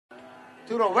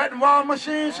to the Wet and Wild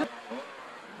machine.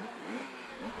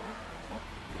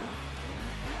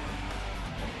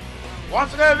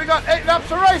 Once again, we got 8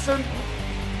 laps of racing.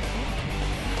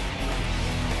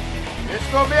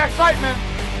 It's going to be excitement.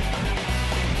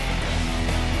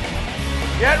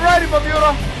 Get ready,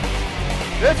 Bermuda.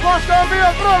 This one's going to be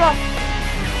a thriller.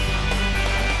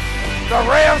 The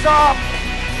rails are up.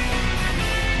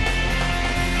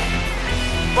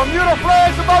 Bermuda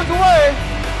flag's about to wave.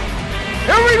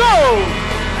 Here we go.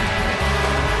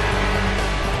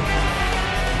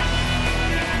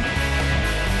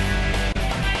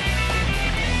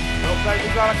 Looks like we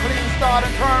got a clean start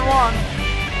in turn 1.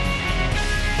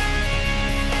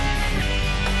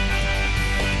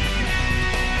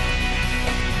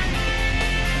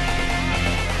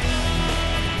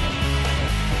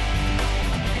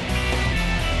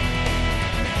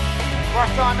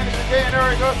 First time in the chicane, there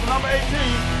he goes to number 18.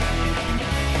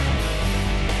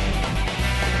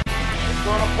 He's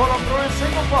going to pull him through in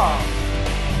single file.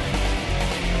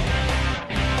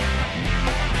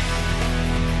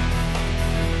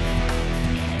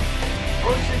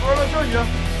 Cody Segura Jr.,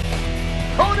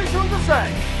 Cody Souza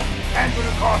Sang,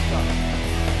 Anthony Costa,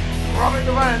 Robert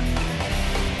Durant,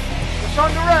 Deshaun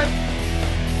Durant.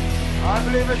 I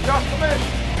believe it's just a miss.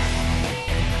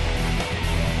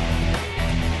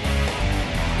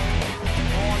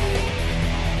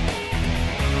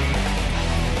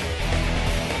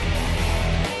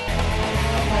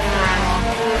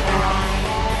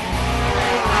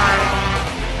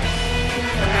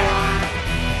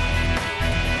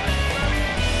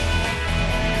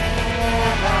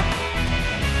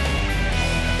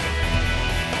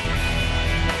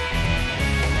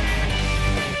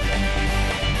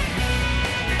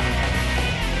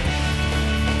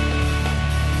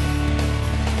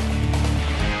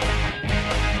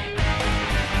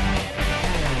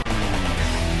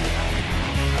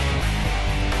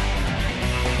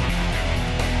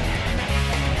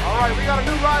 We got a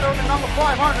new rider on the number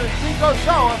 500, Tico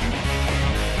Shower.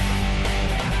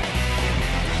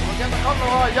 We're getting a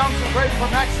couple of our youngsters ready for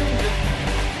next season.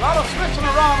 A lot of switching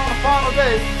around on the final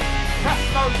day,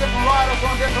 testing out different riders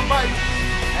on different bikes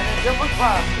and in different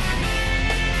classes.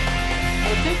 So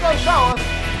Tico Shower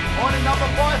on the number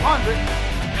 500,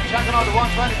 checking out the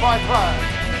 125 class.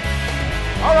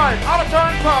 All right, out of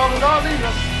turn 12 with our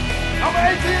leaders, number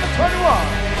 18 and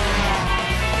 21.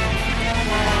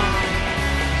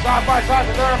 Side by side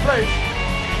to third place.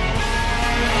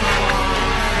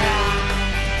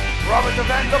 Robert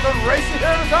Durant looking racy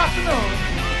here this afternoon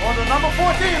on the number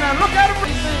 14, and look at him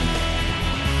racing.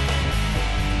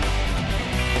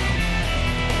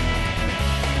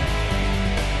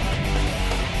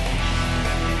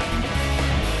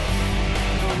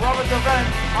 So Robert Durant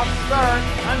up to third,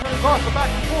 Anthony Costa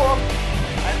back and forth,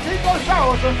 and Tico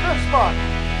Showers in 5th spot.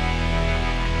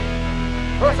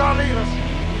 Here's our leaders.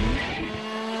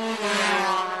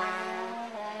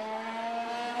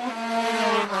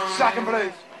 Second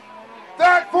place.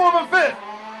 Third, fourth, and fifth.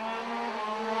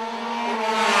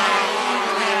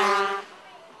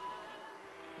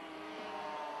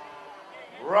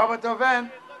 Robert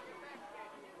Durant.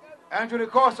 Anthony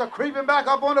Costa creeping back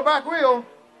up on the back wheel.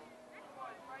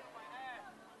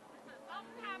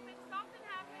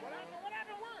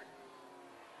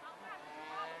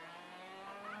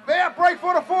 Bad break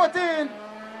for the 14.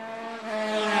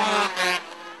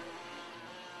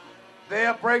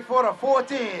 Their break for the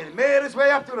 14. Made his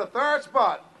way up to the 3rd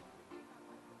spot.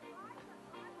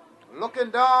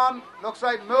 Looking down, looks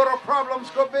like motor problems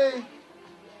could be.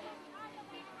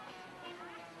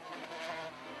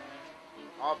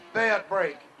 A bad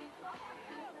break.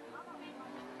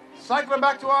 Cycling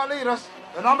back to our leaders,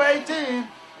 the number 18.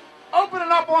 Opening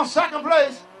up on 2nd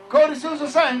place, Cody Souza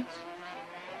Saints.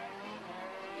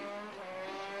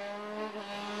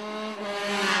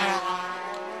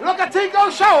 Look at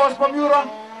Tico Showers, Bermuda.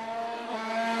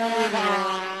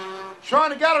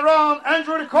 Trying to get around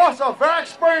Andrew Costa, very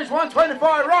experienced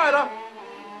 125 rider.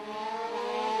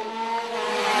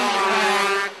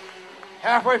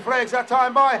 Halfway flags that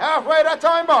time by, halfway that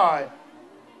time by.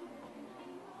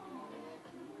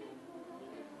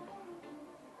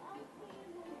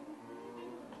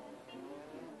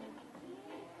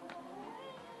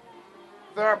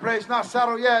 Third place not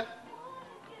settled yet,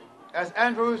 as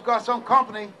Andrew's got some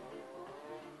company.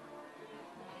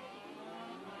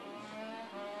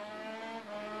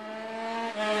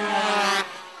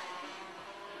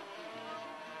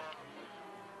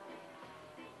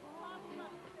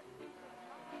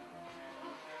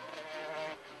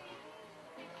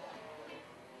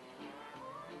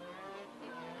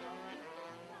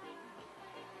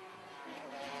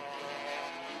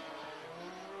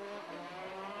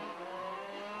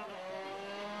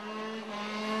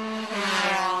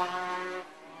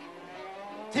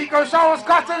 Tico Showers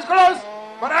cuts is close,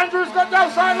 but Andrew's got the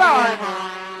outside line.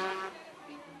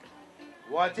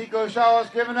 Tico Showers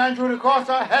giving Andrew the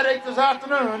Costa a headache this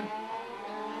afternoon.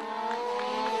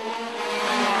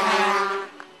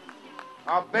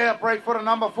 A bad break for the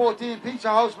number 14 Pizza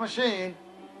House machine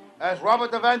as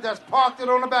Robert DeVent has parked it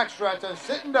on the backstretch and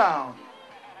sitting down.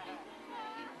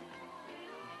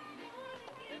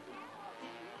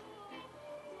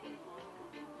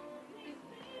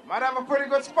 Might have a pretty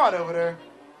good spot over there.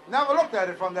 Never looked at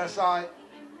it from that side.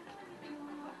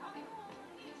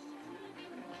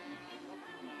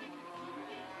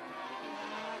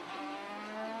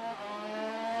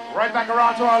 Right back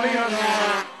around to our leaders.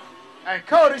 And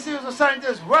Cody Seals the Saint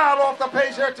is well off the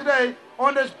pace here today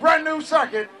on this brand new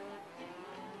circuit.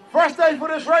 First day for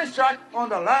this racetrack on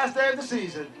the last day of the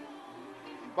season.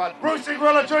 But Bruce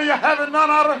Grilla Jr. having none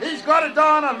out of it. He's got it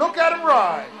done, and look at him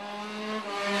ride.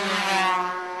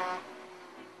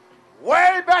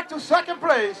 Way back to second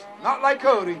place, not like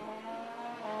Cody.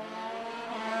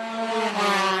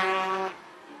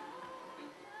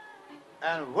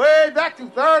 And way back to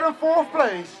third and fourth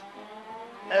place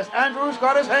as Andrews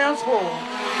got his hands full.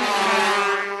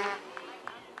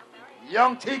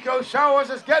 Young Tico Showers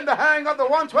is getting the hang of the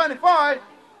 125.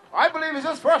 I believe it's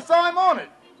his first time on it.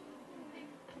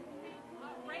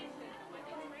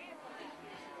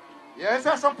 Yeah, he's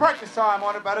had some practice time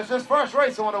on it, but it's his first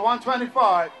race on the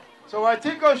 125. So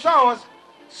Tico Showers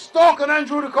stalking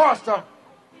Andrew DaCosta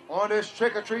on this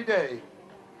trick-or-treat day.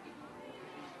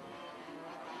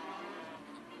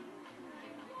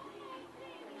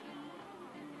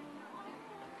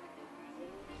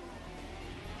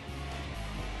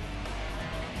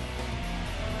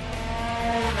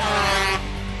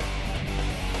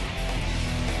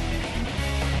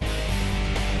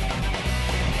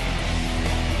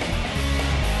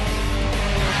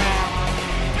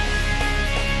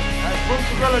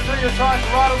 Jr. trying to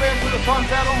ride away into the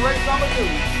sunset on race number 2.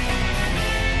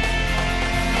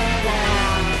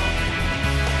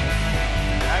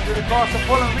 Andrew DaCosta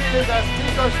pulling wheelies as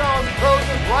Tico Showers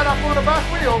closes right up on the back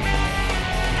wheel.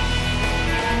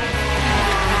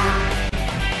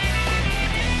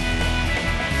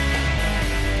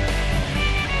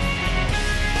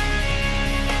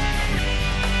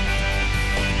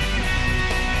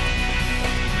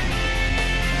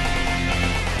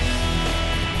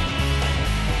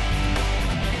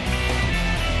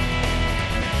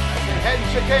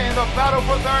 Chicane, the battle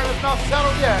for third is not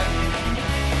settled yet.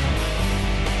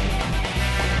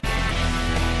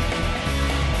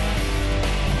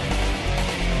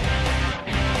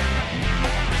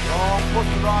 Long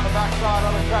push around the backside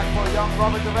of the track for young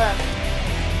Robert DeVent.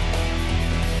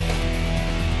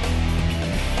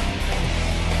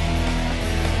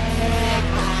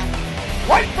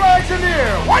 White flag's in the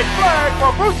air. White flag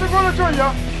for Booster Grilla Jr.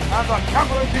 and the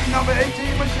capital G number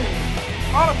 18 machine.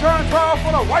 Out of turn 12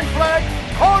 for the white flag.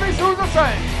 Cody Seals the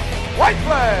Saint. White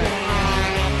flag.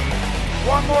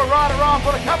 One more ride around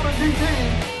for the capital G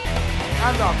team.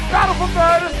 And the battle for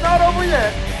third is not over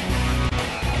yet.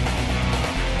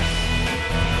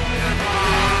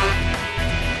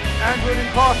 Andrew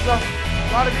DaCosta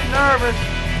got to be nervous.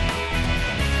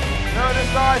 This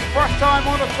guy's first time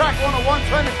on the track on a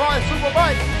 125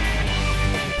 Superbike.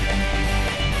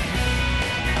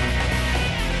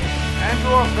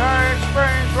 Andrew, a very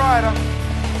experienced rider.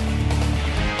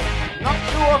 Not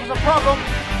sure if it's a problem.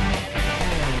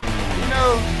 You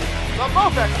know, they're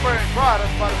both experienced riders,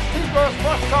 but it's Tico's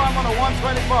first time on a 125.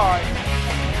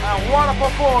 And what a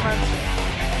performance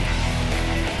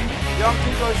young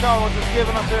Tico Showers is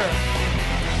giving us here.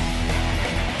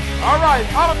 All right,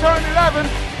 out of turn 11,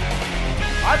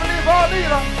 I believe our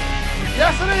leader,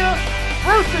 yes it is,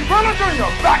 Bruce Grilla Jr.,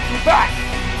 back to back.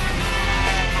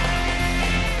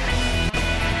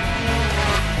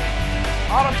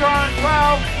 Out of turn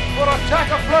 12 for the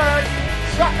checker flag,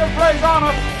 second place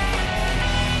honor.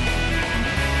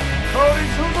 Cody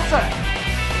Seals the Saint.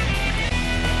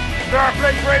 Third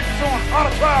place race is on. Out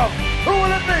of 12, who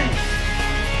will it be?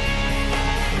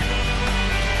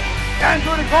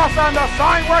 Andrew DaCosta and the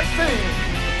Signworks team.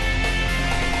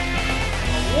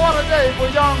 What a day for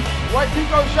young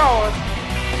Tico Showers.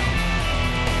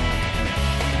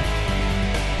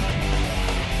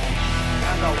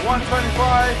 And the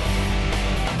 125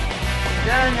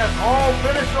 gang has all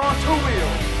finished on 2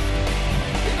 wheels.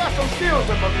 He got some skills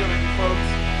in mobility, folks.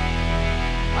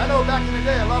 I know back in the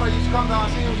day, a lot of you used to come down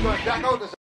and see who was going to jack out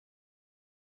this